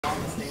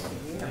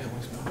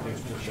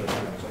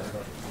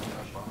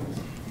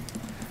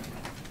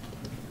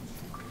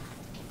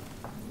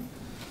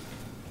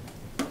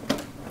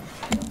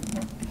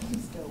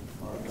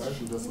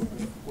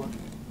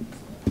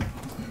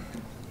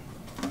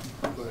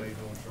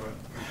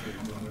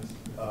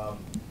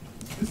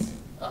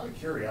Out of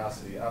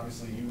curiosity,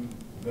 obviously you've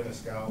been a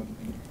scout,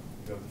 you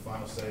have the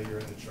final say, you're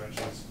in the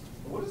trenches.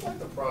 But what is like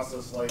the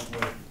process like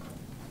with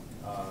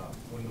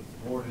when the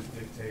board is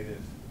dictated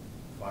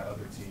by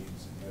other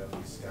teams and you have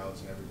these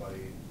scouts and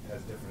everybody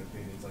has different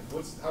opinions? Like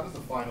how does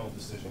the final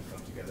decision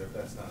come together if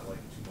that's not like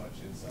too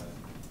much inside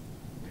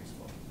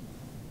baseball?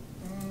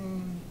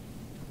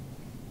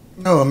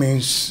 No, I mean,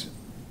 it's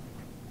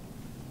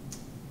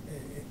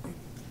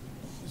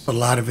a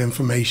lot of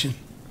information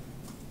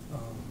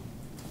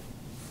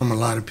from a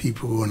lot of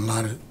people and a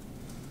lot of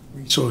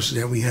resources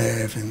that we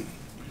have, and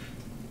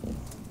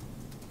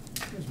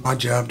it's my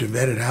job to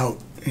vet it out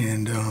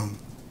and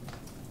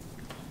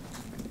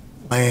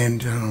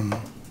land the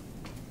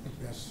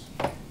best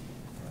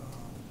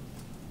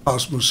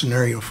possible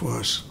scenario for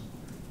us.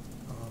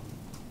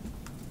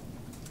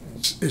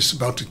 It's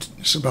about the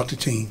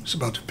team. It's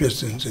about the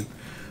Pistons and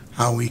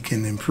how we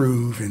can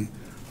improve and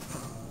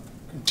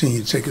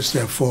continue to take a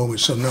step forward.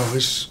 So no,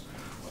 it's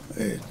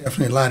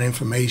definitely a lot of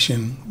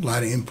information, a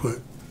lot of input,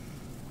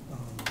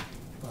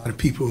 a lot of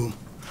people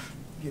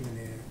giving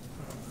their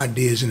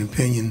ideas and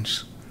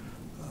opinions.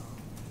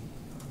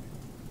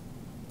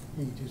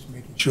 Just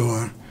making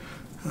sure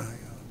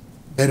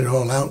vet it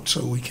all out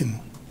so we can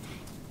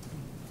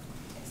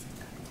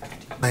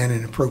land in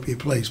an appropriate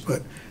place.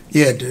 But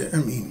yeah, I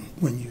mean,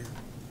 when you're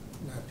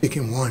not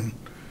picking one,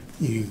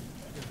 you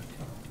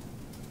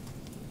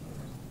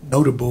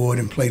know the board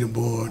and play the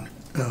board,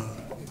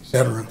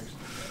 etc.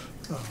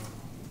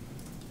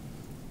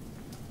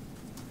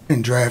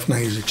 And draft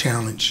night is a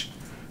challenge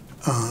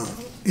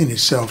in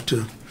itself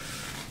to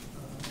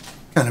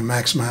kind of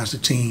maximize the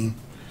team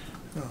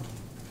in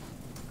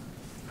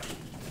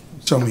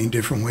so many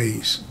different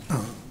ways.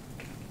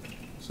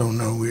 So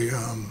no, we're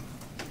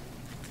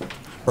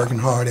working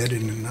hard at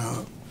it and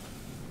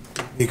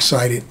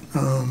excited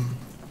on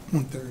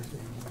Thursday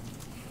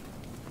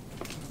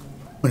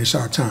when it's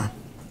our time.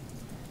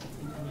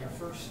 In your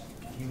first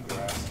few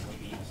drafts in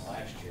the Beatles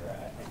last year,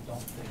 I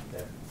don't think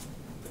that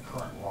the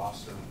current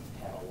roster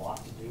had a lot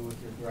to do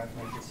with your draft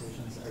night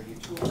decisions. Are you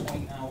to a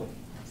point now with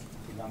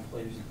the young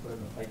players you put in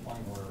the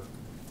pipeline where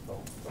the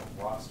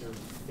roster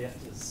fit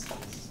is,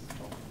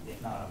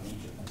 if not a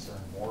major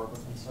concern, more of a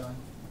concern?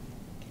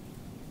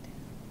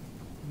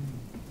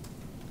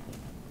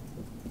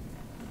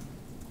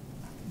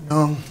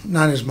 No,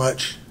 not as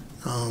much.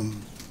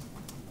 I'm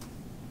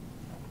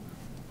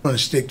going to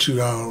stick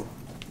to our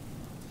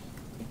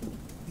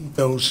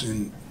ethos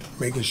and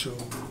making sure we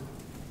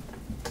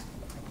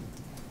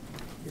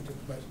get the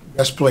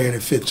best player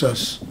that fits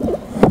us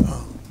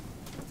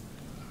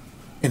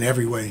in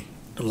every way,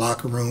 the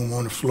locker room,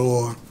 on the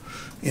floor,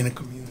 in the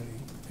community,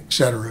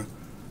 etc.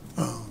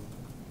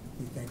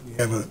 We think we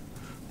have a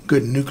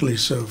good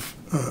nucleus of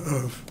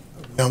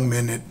young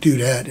men that do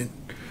that, and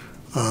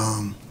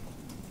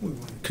we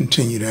want to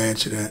continue to add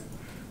to that.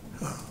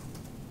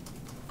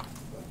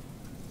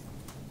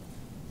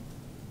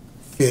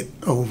 Fit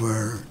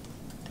over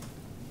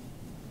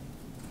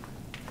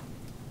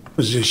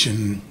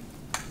position,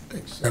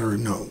 etc.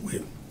 No,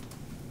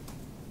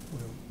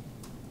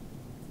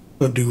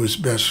 we'll do what's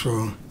best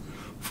for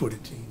the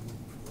team.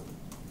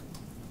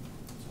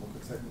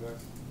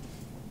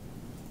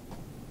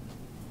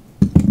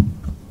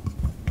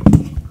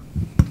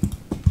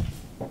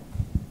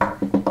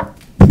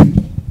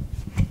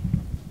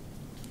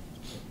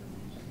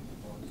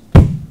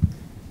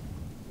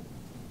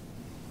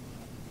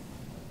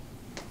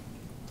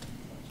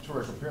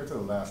 Compared to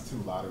the last two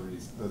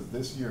lotteries, does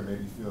this year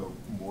maybe feel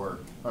more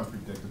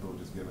unpredictable,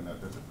 just given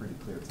that there's a pretty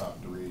clear top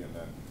three, and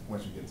then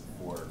once you get to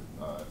four,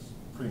 it's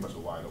pretty much a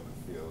wide open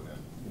field, and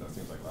it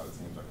seems like a lot of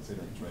teams are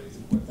considering trades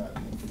and what that.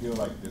 Do you feel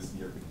like this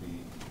year could be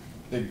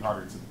maybe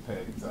harder to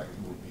peg exactly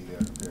who will be there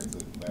compared to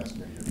last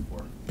year, year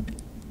before?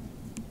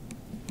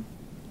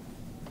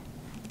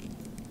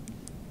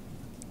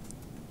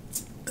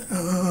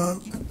 I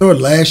thought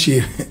last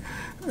year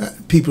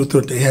people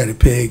thought they had it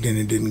pegged and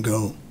it didn't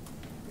go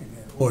in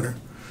that order.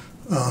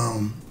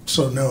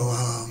 So no,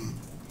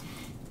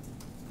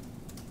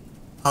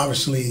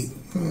 obviously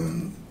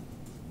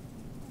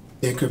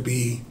there could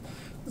be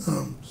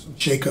some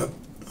shakeup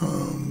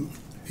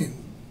in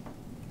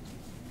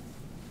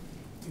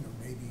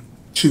maybe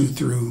 2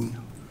 through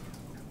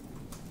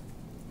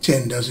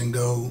 10 doesn't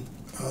go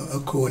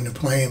according to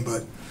plan,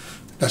 but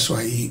that's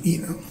why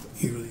you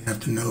really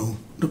have to know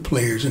the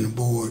players and the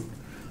board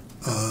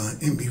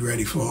and be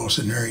ready for all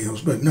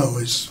scenarios. But no,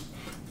 I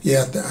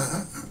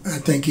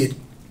think it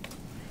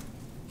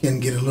can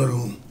get a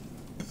little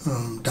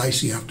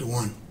dicey after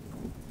one.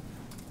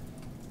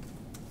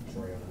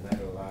 Troy, on the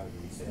night of the lottery,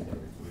 you said there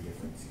were 3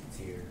 different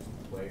tiers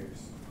of players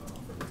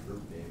from the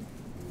group that you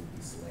would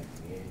be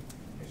selecting in.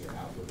 Has your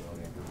outlook on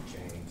that group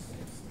changed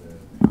since the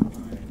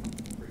combine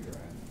and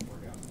pre-draft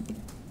workout?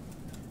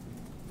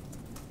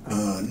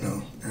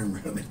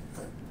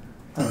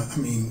 I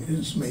mean,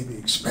 it's maybe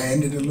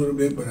expanded a little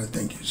bit, but I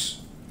think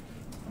it's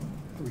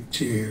 3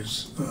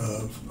 tiers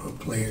of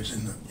players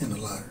in the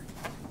lottery.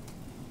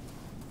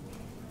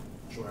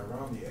 Troy,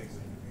 around the exit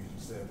interviews,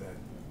 you said that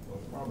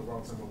around the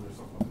wrong time when we were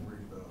talking about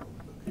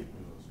the pick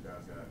deals you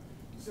guys got,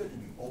 you said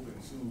you'd be open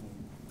to,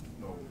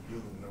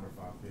 yielding the number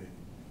 5 pick.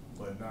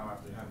 But now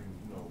after having,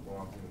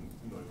 gone through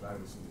and,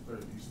 evaluating the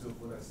third, do you still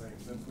feel that same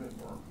sentiment,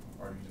 or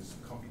are you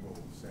just comfortable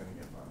standing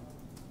at 5?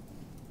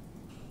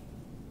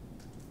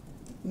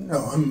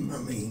 No, I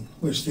mean,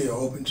 we're still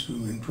open to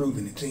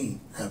improving the team,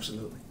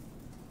 absolutely.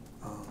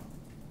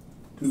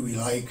 Do we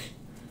like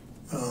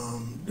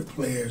the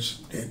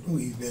players that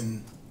we've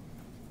been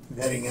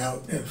vetting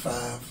out at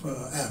 5?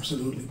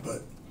 Absolutely,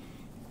 but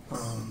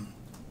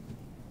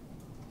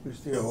we're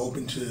still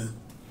open to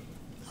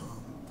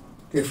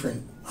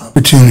different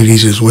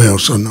opportunities as well.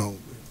 So no,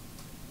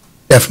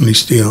 definitely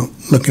still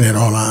looking at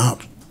all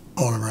of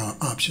our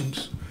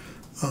options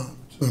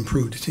to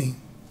improve the team.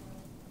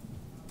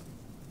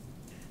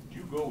 Do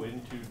you go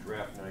into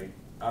draft night,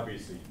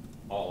 obviously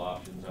all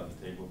options on the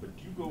table, but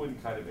do you go in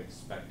kind of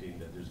expecting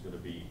that there's going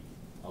to be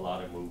a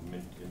lot of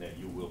movement and that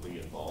you will be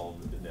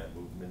involved in that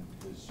movement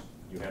because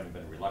you haven't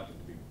been reluctant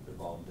to be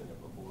involved in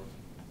it before?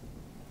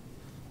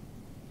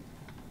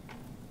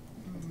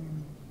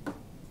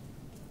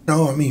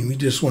 No, I mean, we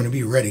just want to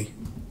be ready.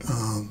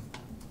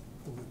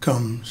 What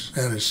comes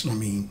at us, I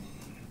mean,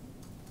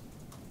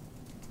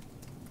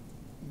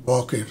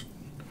 walking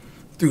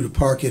through the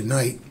park at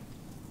night,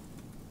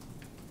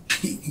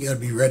 you got to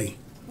be ready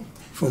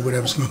for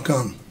whatever's going to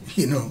come,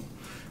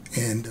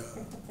 and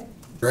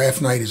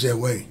draft night is that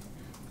way.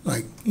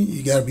 Like,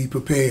 you got to be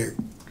prepared.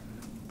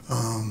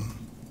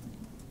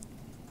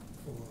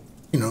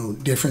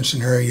 Different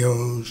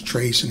scenarios,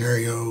 trade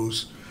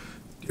scenarios,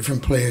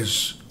 different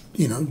players,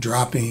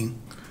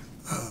 dropping,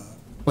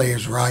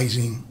 players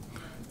rising.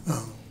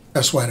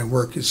 That's why the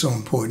work is so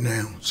important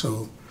now.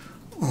 So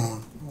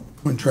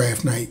on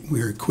draft night,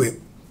 we're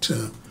equipped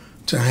to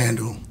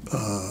handle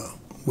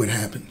what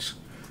happens.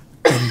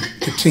 And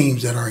the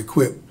teams that are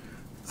equipped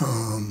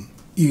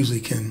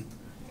usually can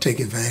take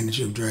advantage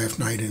of draft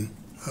night and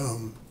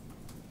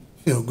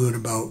feel good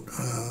about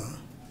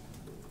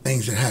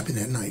things that happen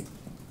at night.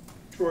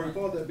 Troy, with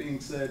all that being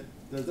said,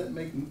 does that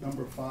make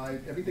number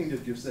 5, everything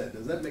that you've said,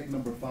 does that make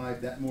number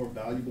 5 that more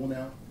valuable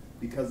now?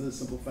 Because of the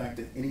simple fact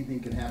that anything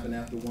can happen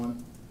after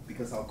 1,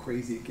 because how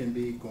crazy it can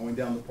be, going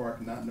down the park,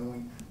 not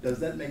knowing. Does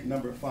that make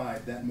number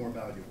 5 that more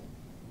valuable?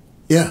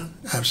 Yeah,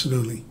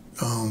 absolutely.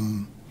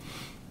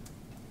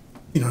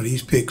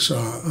 These picks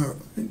are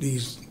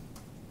these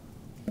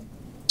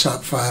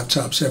top 5,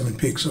 top 7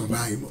 picks are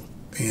valuable.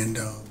 And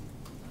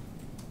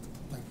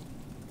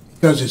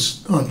because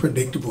it's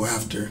unpredictable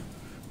after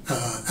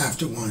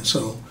 1.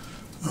 So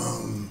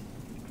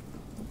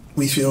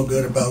we feel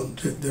good about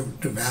the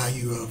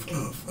value of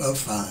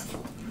 5.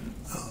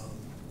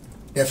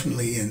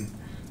 Definitely, and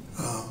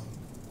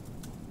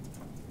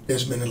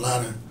there's been a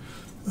lot of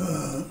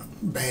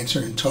banter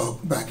and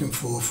talk back and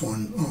forth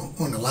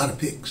on a lot of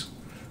picks.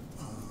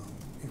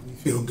 And we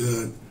feel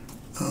good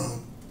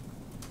about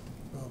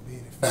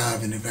being at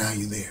 5 and the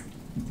value there.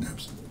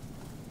 Absolutely.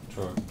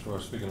 Troy,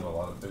 speaking of a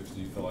lot of picks,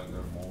 do you feel like there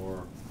are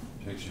more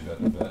picks you've had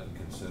to vet and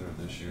consider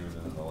this year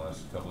than in the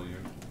last couple of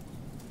years?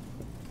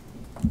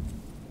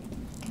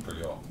 For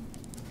y'all?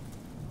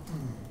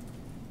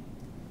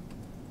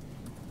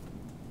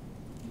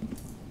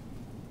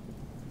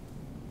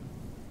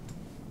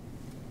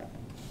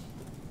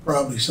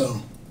 Probably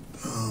so.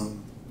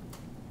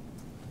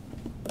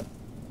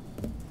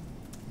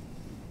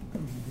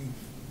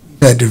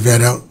 We've had to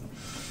vet out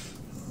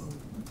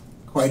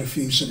quite a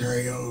few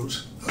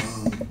scenarios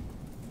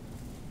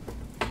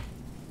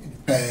in the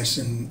past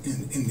and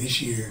in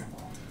this year.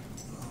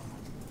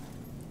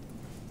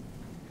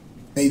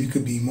 Maybe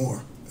could be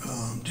more,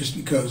 just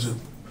because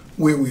of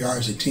where we are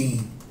as a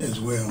team as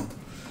well.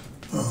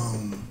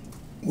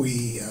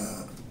 We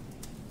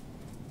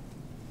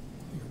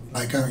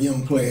like our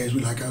young players,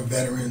 we like our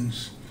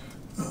veterans.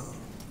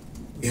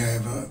 We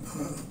have a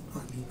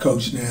new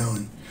coach now,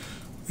 and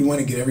we want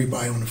to get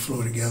everybody on the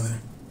floor together,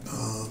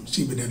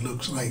 see what that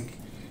looks like.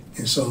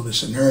 And so the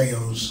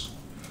scenarios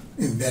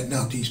in vetting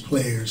out these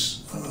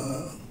players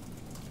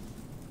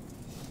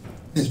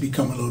has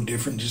become a little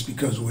different just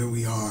because of where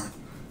we are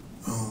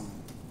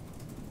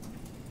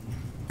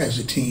as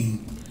a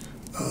team.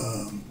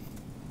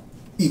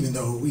 Even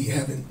though we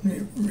haven't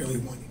really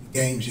won any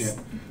games yet,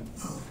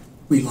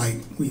 we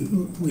like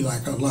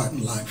a lot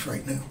in life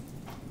right now.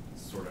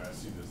 Sort of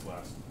asked you this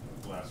last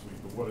week,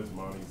 but what has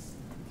Monty's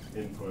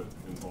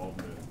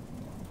involvement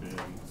been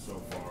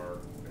so far,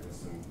 I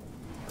guess, in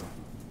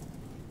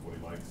what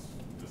he likes,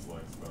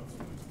 dislikes about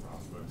some of these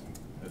prospects, and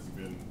has he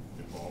been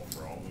involved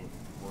for all the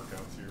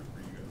workouts here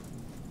for you guys?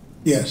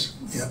 Yes,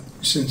 yeah.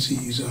 Since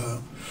he's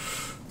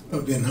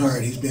been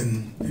hired, he's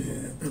been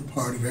a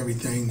part of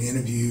everything, the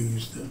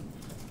interviews, the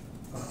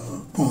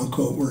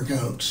on-court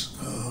workouts,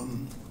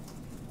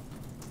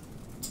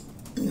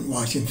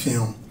 watching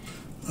film.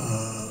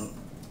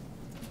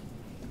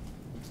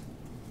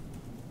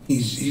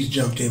 he's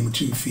jumped in with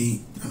 2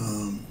 feet.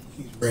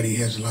 He's ready. He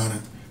has a lot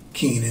of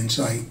keen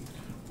insight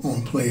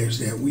on players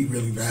that we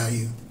really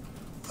value.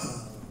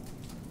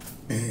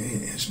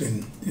 And it's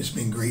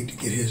been great to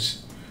get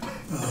his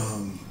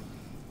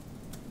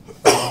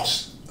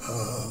thoughts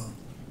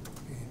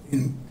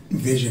and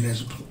vision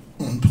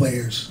on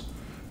players.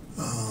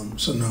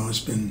 So no, it's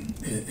been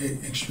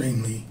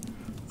extremely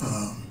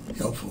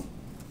helpful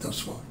thus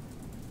far.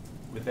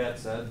 With that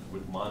said,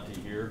 with Monty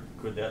here,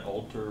 could that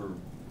alter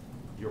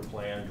your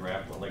plan,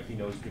 draft, like he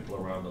knows people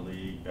around the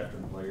league,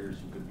 veteran players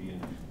who could be in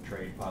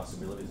trade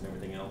possibilities and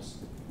everything else?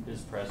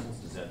 His presence,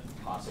 does that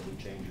possibly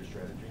change your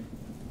strategy?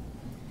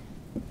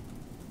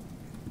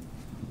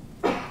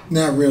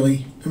 Not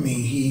really. I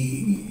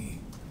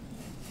mean,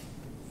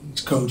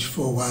 he's coached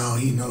for a while.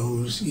 He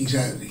knows he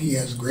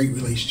has great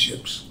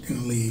relationships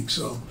in the league.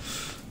 So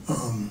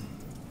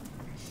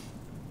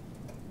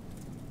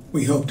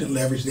we hope to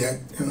leverage that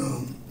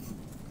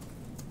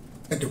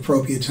at the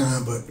appropriate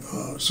time. But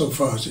so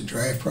far as the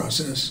draft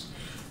process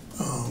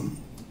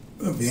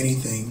of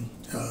anything,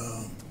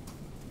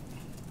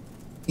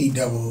 he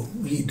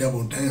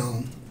doubled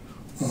down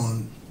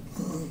on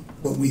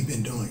what we've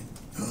been doing.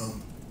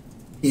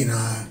 He and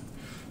I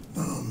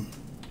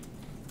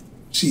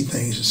see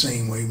things the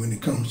same way when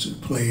it comes to the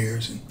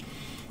players and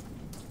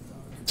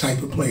the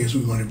type of players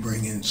we want to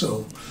bring in.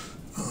 So,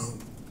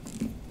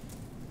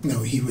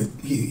 no, he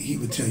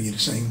would tell you the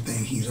same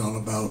thing. He's all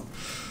about.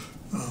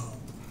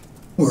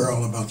 We're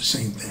all about the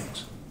same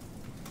things.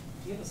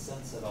 Do you have a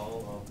sense at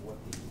all of what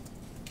the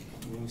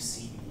new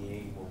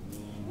CBA will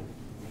mean,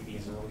 maybe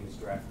as early as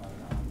draft night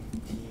on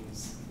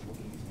teams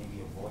looking to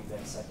maybe avoid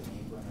that second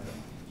apron? Or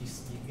do you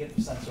get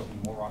a sense there'll be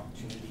more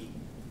opportunity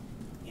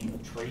in the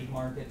trade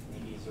market,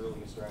 maybe as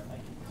early as draft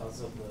night,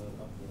 because of the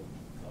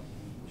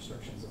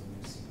restrictions of the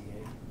new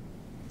CBA?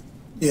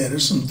 Yeah,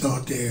 there's some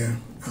thought there.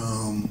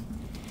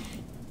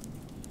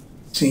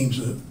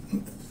 Teams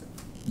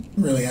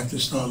really have to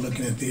start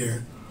looking at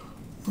their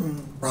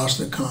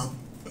roster comp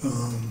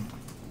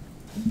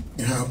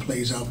and how it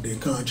plays out with their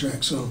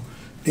contract. So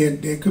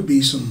there could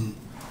be some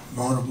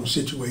vulnerable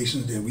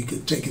situations that we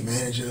could take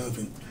advantage of.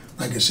 And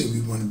like I said,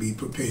 we want to be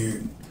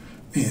prepared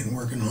and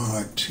working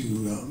hard to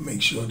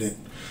make sure that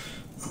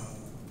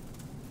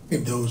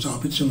if those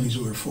opportunities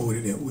were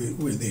afforded, that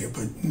we're there.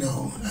 But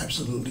no,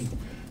 absolutely,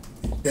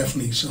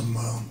 definitely some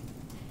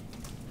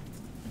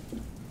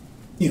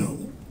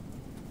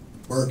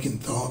work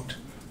and thought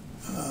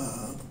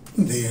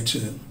there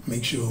to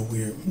make sure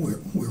we're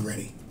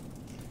ready.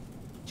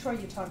 Troy,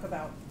 you talk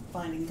about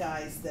finding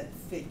guys that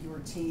fit your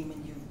team,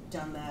 and you've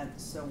done that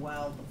so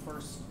well the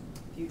first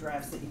few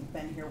drafts that you've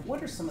been here.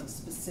 What are some of the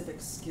specific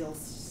skill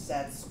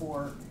sets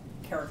or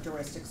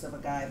characteristics of a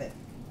guy that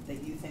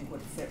you think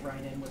would fit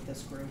right in with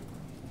this group?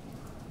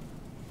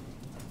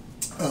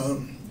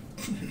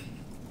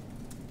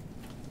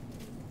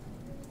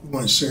 We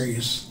want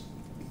serious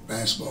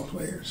basketball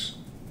players.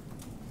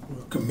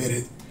 We're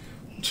committed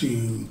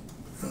to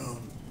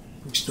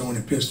restoring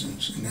the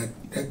Pistons, and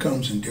that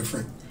comes in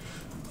different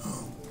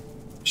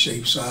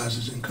shapes,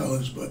 sizes, and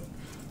colors, but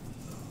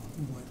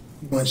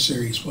we want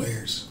serious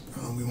players.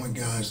 We want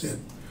guys that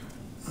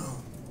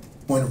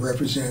want to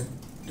represent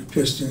the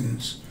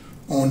Pistons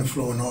on the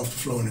floor and off the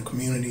floor in the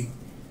community.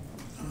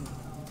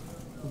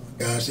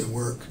 Guys that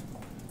work.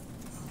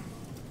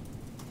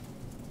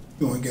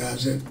 We want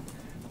guys that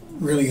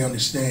really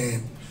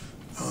understand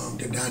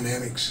the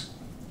dynamics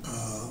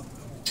of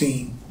the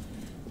team.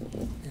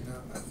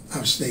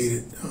 I've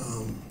stated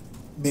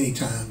many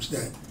times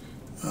that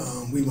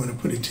we want to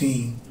put a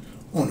team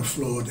on the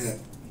floor that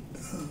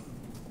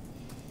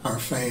our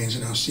fans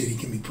and our city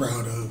can be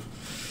proud of.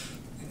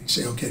 And they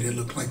say, okay, they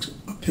look like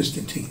a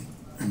Piston team.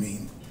 I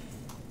mean,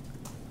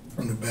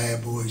 from the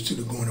bad boys to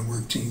the going to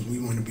work teams, we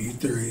want to be a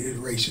third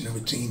iteration of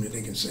a team that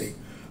they can say,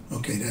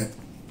 okay,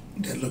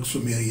 that looks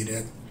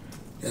familiar,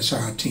 that's how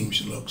our team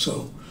should look.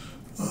 So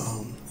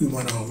we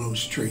want all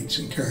those traits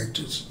and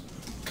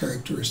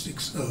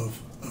characteristics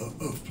of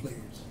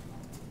players.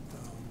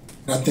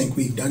 And I think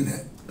we've done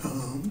that.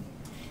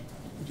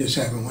 We just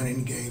haven't won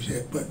any games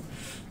yet, but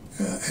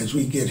as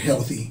we get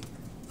healthy,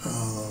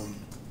 and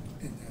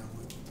now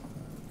with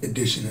the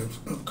addition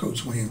of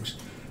Coach Williams,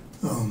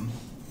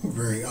 we're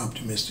very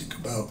optimistic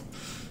about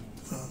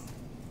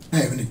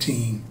having a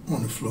team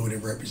on the floor that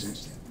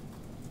represents that.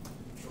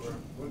 Sure.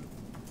 You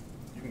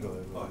can go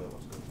ahead.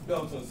 No,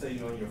 I was going to say, in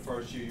your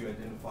first year, you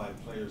identified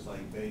players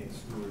like Bay and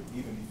Stewart,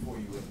 even before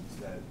you went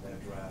into that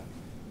draft,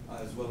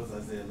 as well as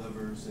Isaiah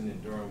Livers and then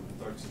Durham,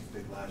 the 13th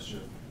pick last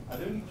year. Are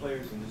there any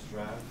players in this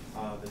draft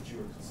that you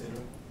were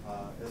considering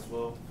as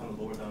well, kind of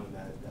lower down in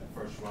that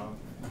first round?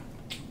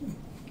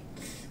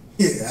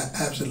 Yeah,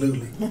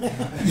 absolutely.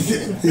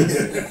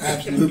 Yeah,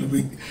 absolutely.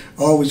 We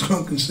always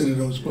going to consider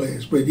those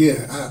players. But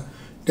yeah,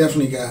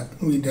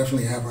 we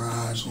definitely have our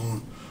eyes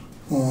on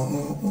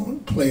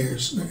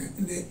players.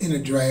 In a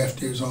draft,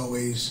 there's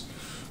always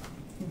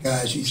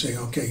guys you say,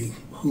 okay,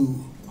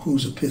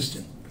 who's a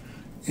Piston?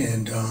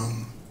 And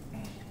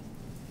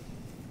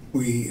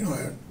we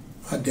are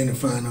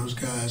identifying those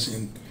guys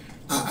and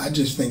I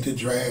just think the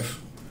draft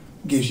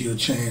gives you a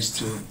chance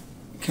to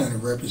kind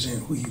of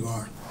represent who you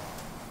are.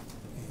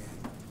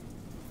 And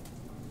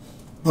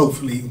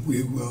hopefully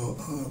we will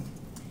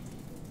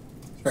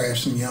draft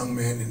some young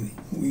men, and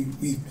we've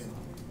been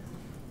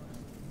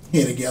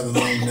here together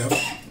long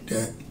enough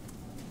that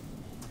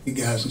you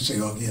guys can say,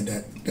 oh yeah,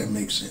 that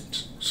makes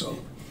sense. So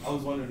I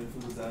was wondering if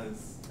it was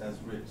as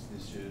rich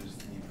this year as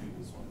the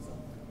previous ones.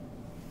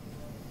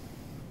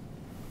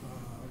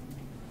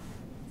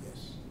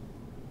 yes.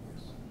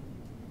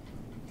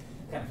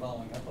 Kind of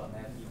following up on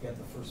that, you've got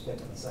the first pick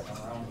in the second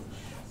round, which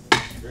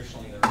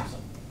traditionally there are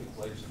some big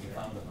players to be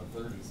found in the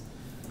 30s.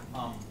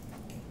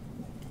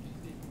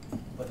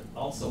 But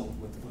also,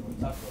 when we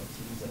talk about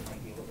teams that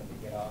might be looking to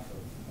get off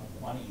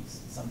of money,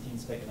 some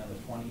teams picking in the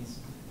 20s,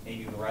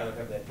 maybe would rather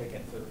have that pick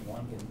at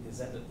 31. Is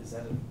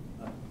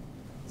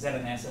that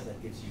an asset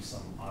that gives you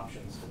some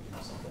options to do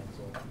some things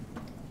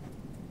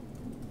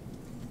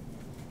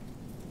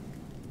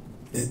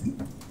with?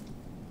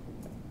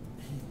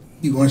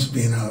 He wants to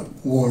be in a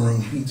war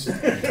room.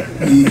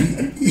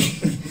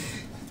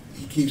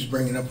 He keeps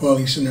bringing up all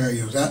these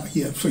scenarios.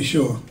 Yeah, for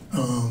sure.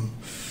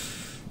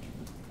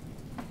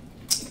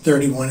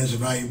 31 is a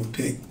valuable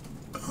pick.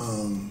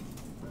 I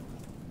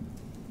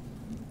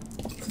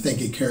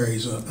think it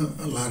carries a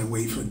lot of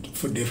weight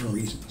for different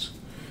reasons.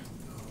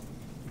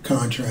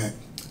 Contract,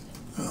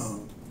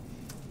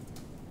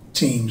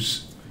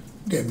 teams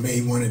that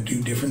may want to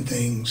do different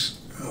things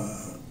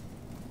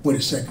with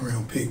a second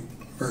round pick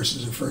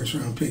versus a first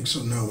round pick.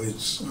 So no,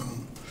 it's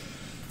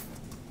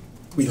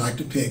we like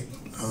to pick.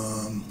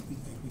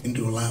 We can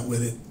do a lot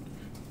with it.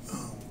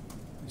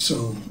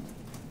 So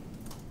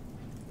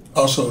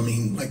also, I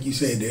mean, like you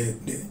said,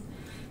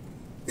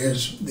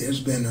 there's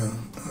been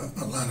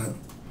a lot of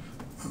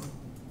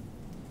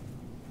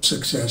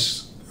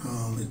success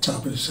at the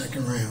top of the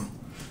second round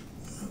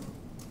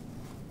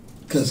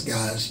because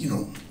guys,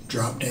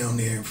 drop down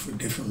there for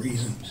different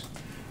reasons.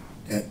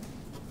 That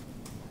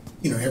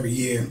every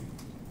year,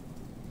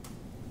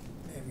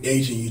 every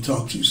agent you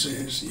talk to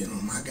says,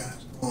 my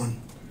guy's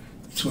going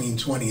between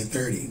 20 and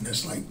 30, and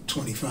that's like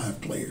 25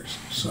 players.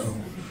 So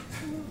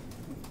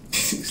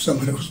some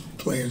of those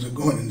players are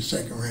going in the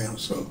second round.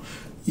 So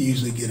you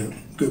usually get a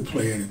good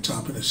player at the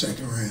top of the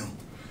second round.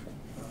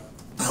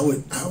 I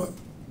would.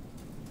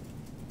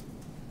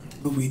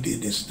 If we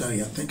did this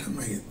study, I think I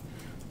might have,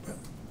 but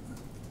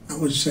I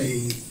would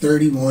say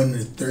 31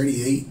 to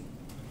 38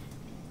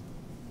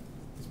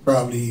 has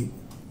probably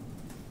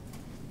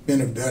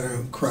been a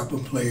better crop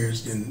of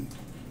players than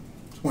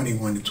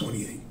 21 to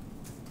 28.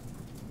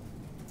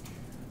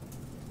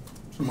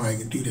 Somebody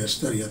could do that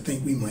study. I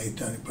think we might have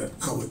done it, but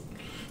I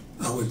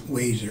would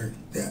wager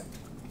that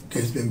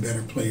there's been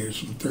better players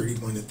from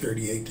 31 to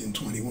 38 than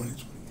 21 to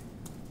 28.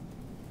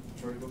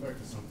 Troy, go back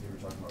to something you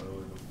were talking about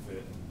earlier with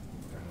fit and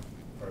kind of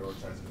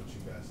prioritizing what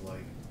you guys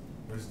like.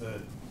 There's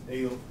the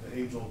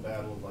age-old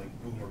battle of like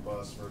boom or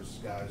bust versus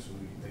guys who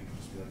you think can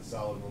just be like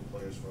solid role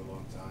players for a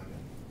long time.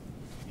 And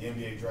the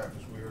NBA draft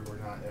is weird where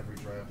not every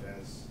draft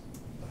has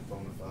like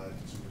bona fide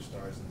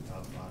superstars in the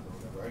top 5 or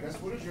whatever. I guess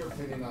what is your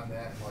opinion on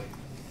that? Like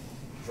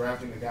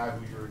drafting a guy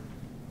who you're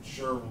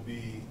sure will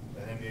be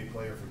an NBA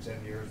player for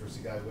 10 years versus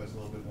a guy who has a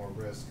little bit more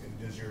risk, and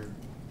does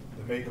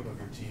the makeup of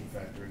your team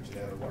factor into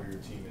that, or where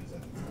your team is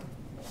at the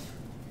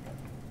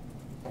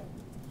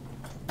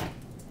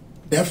time?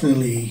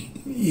 Definitely,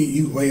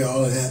 you weigh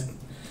all of that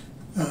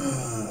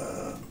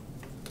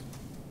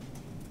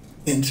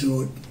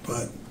into it,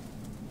 but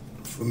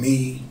for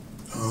me,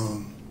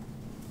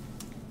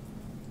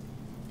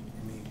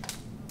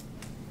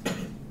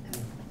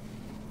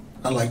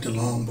 I like the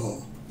long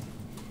ball.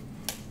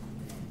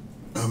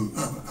 I'm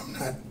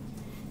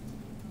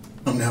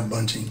not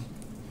bunting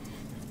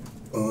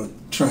or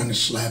trying to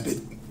slap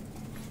it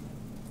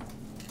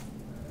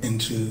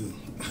into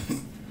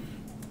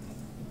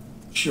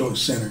short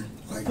center.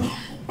 Like,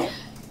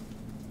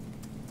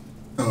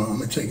 I'm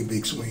gonna take a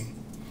big swing.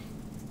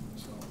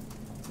 So,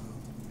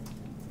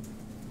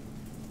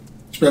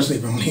 especially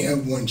if I only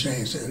have one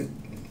chance at it.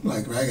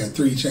 Like if I got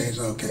 3 chances,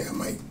 okay, I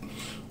might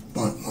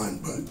bunt one,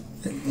 but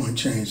at one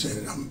chance at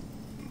it, I'm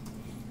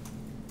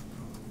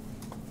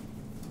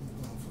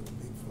going for the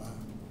big fly.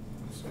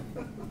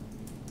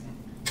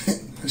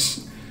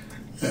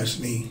 That's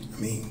me. I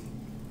mean,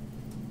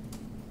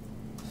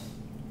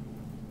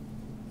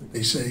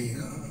 they say.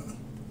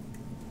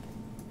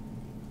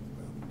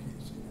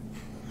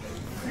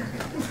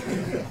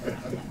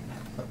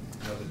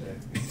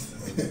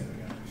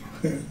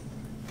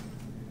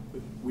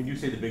 When you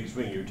say the big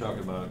swing, you're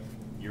talking about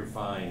you're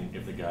fine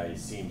if the guy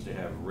seems to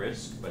have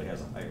risk but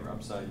has a higher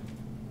upside?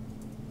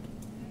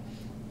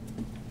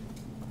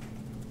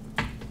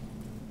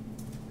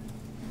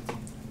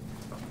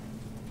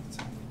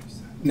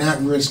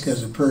 Not risk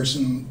as a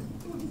person.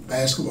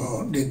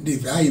 Basketball,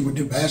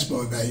 the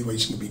basketball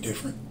evaluation will be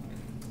different.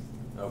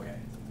 Okay.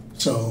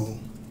 So,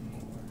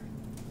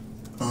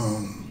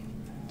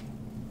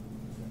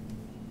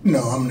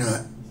 no, I'm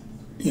not.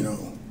 They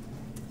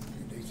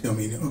tell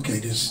me, okay,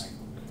 this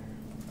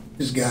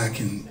guy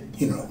can,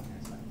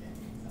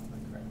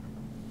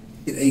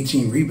 get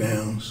 18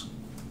 rebounds,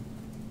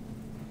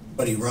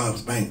 but he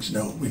robs banks.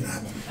 No, we're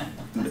not.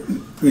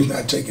 We're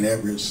not taking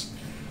that risk.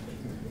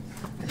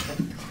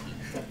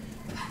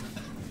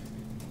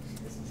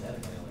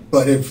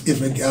 But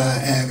if a guy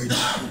averaged,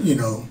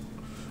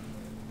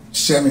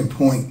 7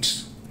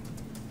 points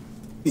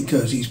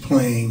because he's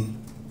playing,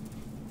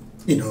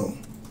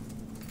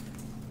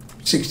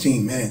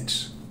 16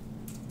 minutes.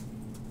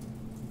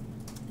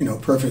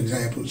 Perfect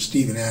example is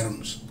Steven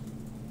Adams.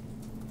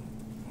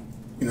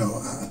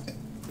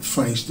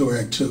 Funny story,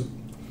 I took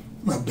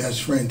my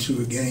best friend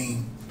to a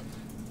game.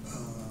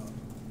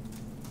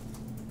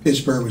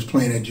 Pittsburgh was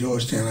playing at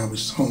Georgetown. I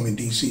was home in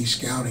D.C.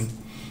 scouting,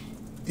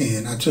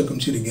 and I took him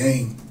to the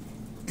game,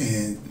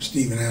 and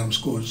Steven Adams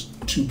scores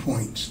 2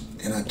 points.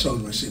 And I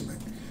told him, I said, man,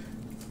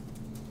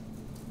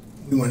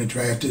 we want to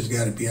draft this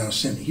guy to be our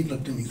center. He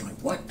looked at me like,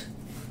 what?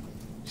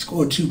 He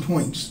scored 2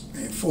 points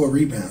and 4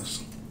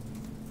 rebounds.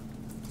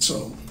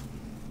 So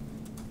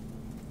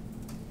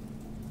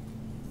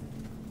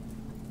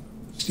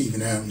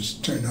Steven Adams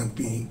turned out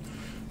to be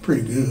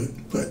pretty good,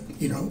 but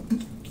you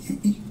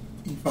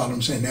follow what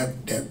I'm saying,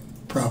 that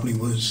probably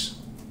was,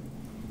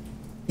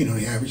 he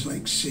averaged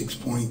like 6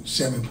 points,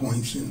 7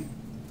 points and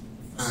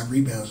 5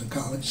 rebounds in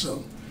college,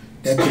 so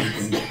that could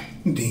have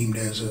been deemed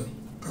as a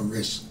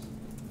risk.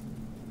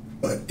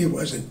 But he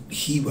wasn't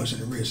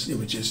a risk, it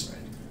was just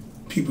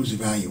people's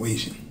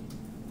evaluation.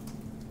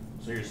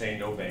 So you're saying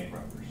no bank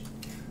robbers?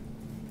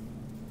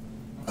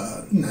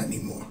 Not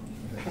anymore.